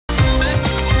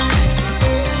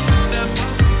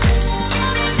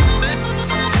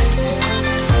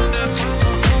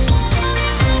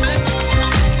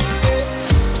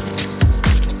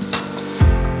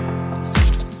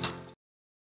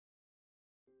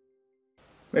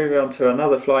Moving on to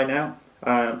another fly now,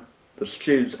 the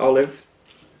Stew's olive.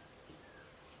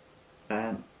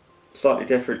 Slightly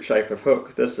different shape of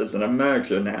hook. This is an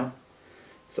emerger now,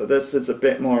 so this is a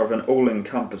bit more of an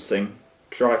all-encompassing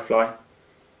dry fly.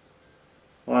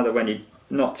 Either when you're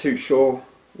not too sure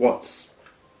what's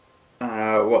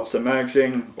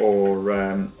emerging,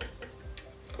 or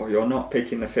you're not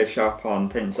picking the fish up on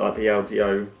things like the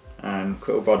LDO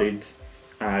quill-bodied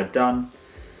dun,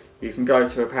 you can go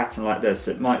to a pattern like this.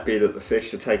 It might be that the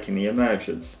fish are taking the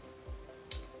emergers.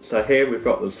 So here we've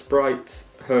got the Sprite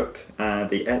hook,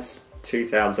 the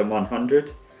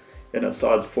S2100 in a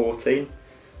size 14.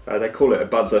 They call it a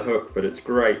buzzer hook, but it's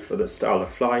great for this style of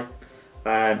fly.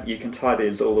 You can tie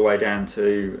these all the way down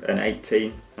to an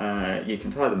 18. You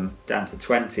can tie them down to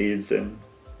 20s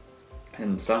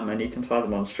in some, and you can tie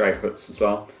them on straight hooks as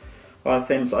well. One of the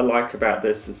things I like about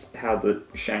this is how the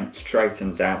shank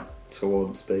straightens out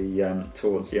towards the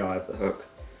eye of the hook.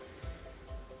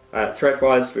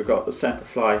 Thread-wise, we've got the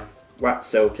Semperfli wax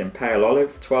silk in pale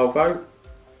olive 12/0,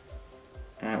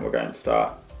 and we're going to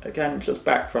start again just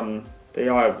back from the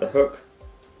eye of the hook.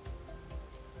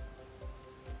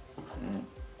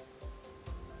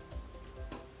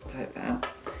 Take that out.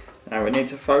 Now we need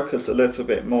to focus a little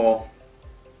bit more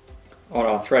on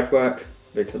our thread work,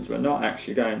 because we're not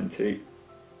actually going to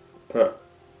put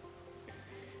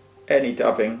any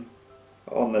dubbing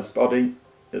on this body.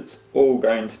 It's all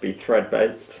going to be thread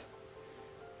based.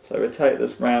 So we take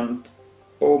this round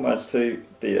almost to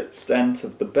the extent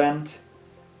of the bend,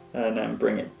 and then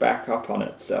bring it back up on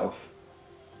itself,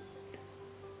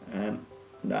 and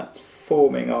that's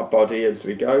forming our body as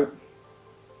we go.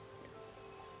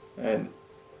 And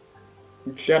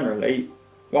generally,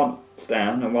 once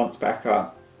down and once back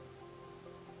up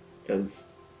is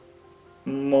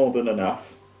more than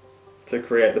enough to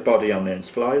create the body on these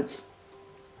flies.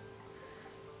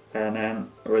 And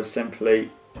then we'll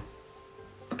simply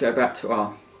go back to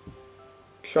our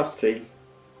trusty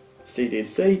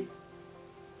CDC,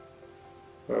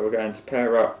 where we're going to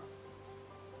pair up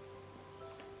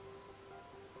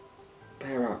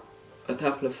a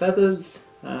couple of feathers.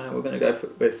 We're going to go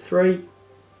with 3.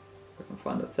 I can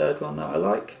find a third one that I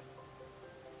like.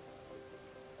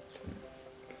 So,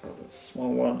 a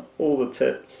small one, all the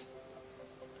tips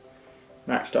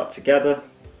matched up together,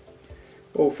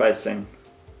 all facing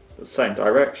the same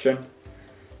direction.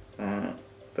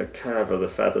 The curve of the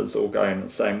feathers all going the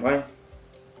same way.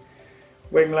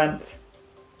 Wing length,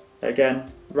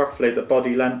 again, roughly the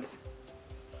body length.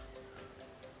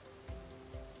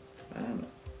 And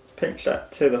pinch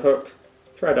that to the hook,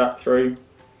 thread up through,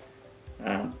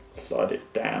 and slide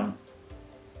it down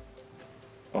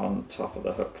on top of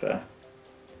the hook there.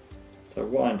 So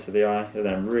wind to the eye, and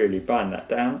then really bind that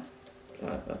down.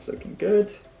 So that's looking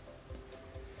good.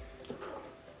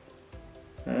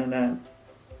 And then,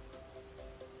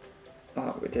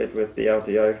 like we did with the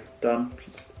LDO done,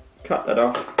 just cut that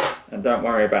off, and don't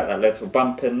worry about that little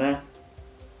bump in there.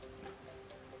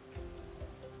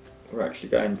 We're actually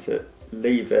going to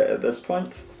leave it at this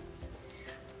point.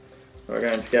 We're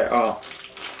going to get our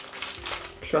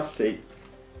trusty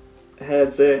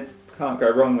hare's ear, can't go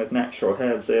wrong with natural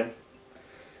hare's ear,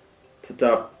 to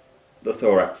dub the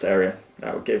thorax area.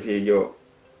 That will give you your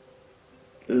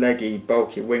leggy,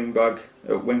 bulky wing bud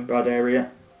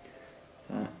area.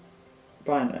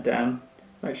 Bind that down.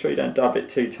 Make sure you don't dub it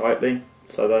too tightly,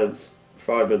 so those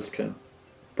fibres can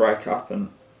break up and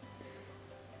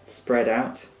spread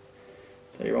out.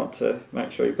 So you want to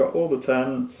make sure you've got all the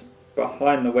turns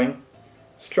behind the wing.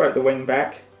 Stroke the wing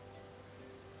back,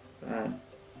 and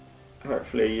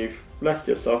hopefully you've left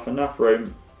yourself enough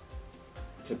room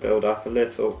to build up a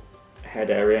little head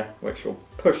area, which will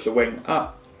push the wing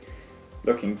up,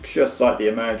 looking just like the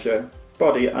emerger,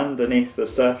 body underneath the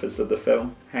surface of the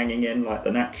film, hanging in like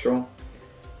the natural,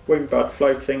 wing bud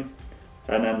floating,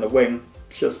 and then the wing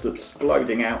just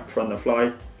exploding out from the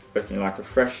fly, looking like a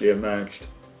freshly emerged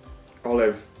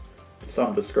olive of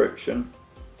some description.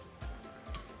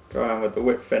 Go on with the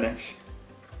whip finish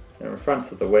in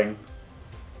front of the wing,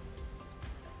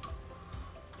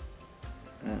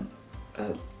 and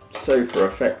a super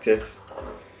effective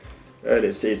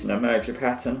early season emerger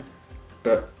pattern.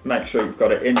 But make sure you've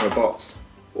got it in your box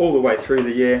all the way through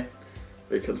the year,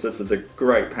 because this is a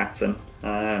great pattern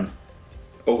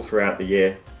all throughout the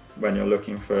year when you're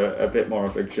looking for a bit more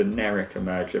of a generic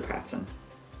emerger pattern.